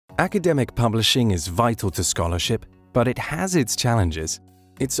Academic publishing is vital to scholarship, but it has its challenges.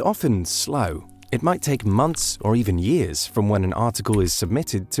 It's often slow. It might take months or even years from when an article is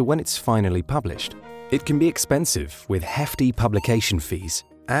submitted to when it's finally published. It can be expensive with hefty publication fees,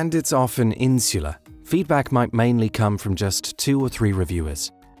 and it's often insular. Feedback might mainly come from just 2 or 3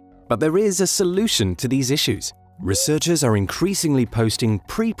 reviewers. But there is a solution to these issues. Researchers are increasingly posting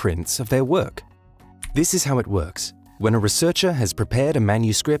preprints of their work. This is how it works. When a researcher has prepared a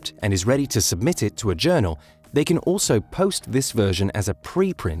manuscript and is ready to submit it to a journal, they can also post this version as a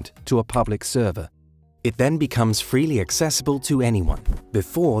preprint to a public server. It then becomes freely accessible to anyone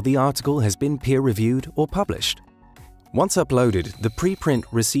before the article has been peer-reviewed or published. Once uploaded, the preprint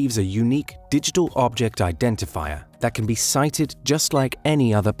receives a unique digital object identifier that can be cited just like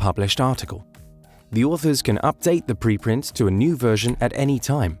any other published article. The authors can update the preprint to a new version at any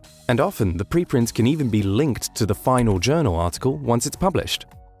time, and often the preprint can even be linked to the final journal article once it's published.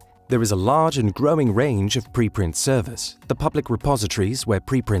 There is a large and growing range of preprint servers, the public repositories where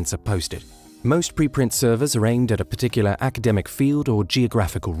preprints are posted. Most preprint servers are aimed at a particular academic field or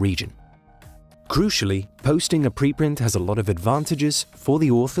geographical region. Crucially, posting a preprint has a lot of advantages for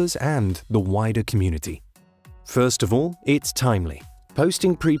the authors and the wider community. First of all, it's timely.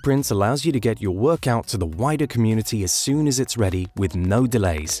 Posting preprints allows you to get your work out to the wider community as soon as it's ready with no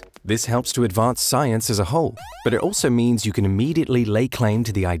delays. This helps to advance science as a whole, but it also means you can immediately lay claim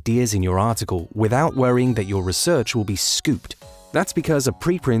to the ideas in your article without worrying that your research will be scooped. That's because a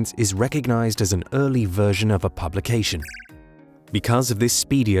preprint is recognized as an early version of a publication. Because of this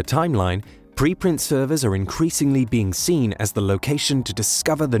speedier timeline, preprint servers are increasingly being seen as the location to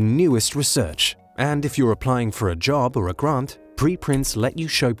discover the newest research. And if you're applying for a job or a grant, preprints let you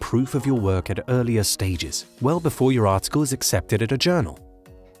show proof of your work at earlier stages, well before your article is accepted at a journal.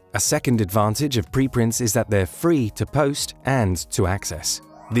 A second advantage of preprints is that they're free to post and to access.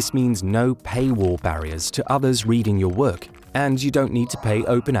 This means no paywall barriers to others reading your work, and you don't need to pay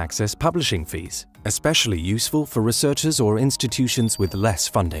open access publishing fees, especially useful for researchers or institutions with less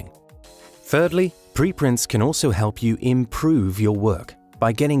funding. Thirdly, preprints can also help you improve your work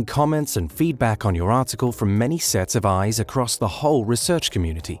by getting comments and feedback on your article from many sets of eyes across the whole research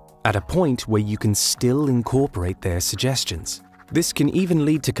community, at a point where you can still incorporate their suggestions. This can even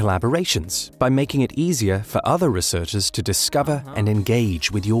lead to collaborations by making it easier for other researchers to discover and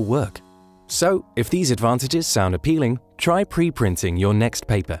engage with your work. So, if these advantages sound appealing, try preprinting your next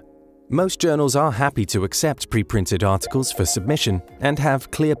paper. Most journals are happy to accept preprinted articles for submission and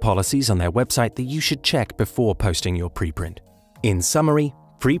have clear policies on their website that you should check before posting your preprint. In summary,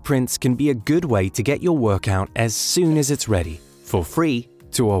 preprints can be a good way to get your work out as soon as it's ready, for free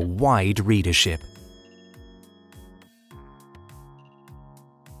to a wide readership.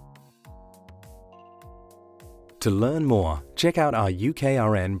 To learn more, check out our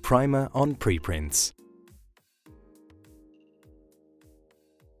UKRN primer on preprints.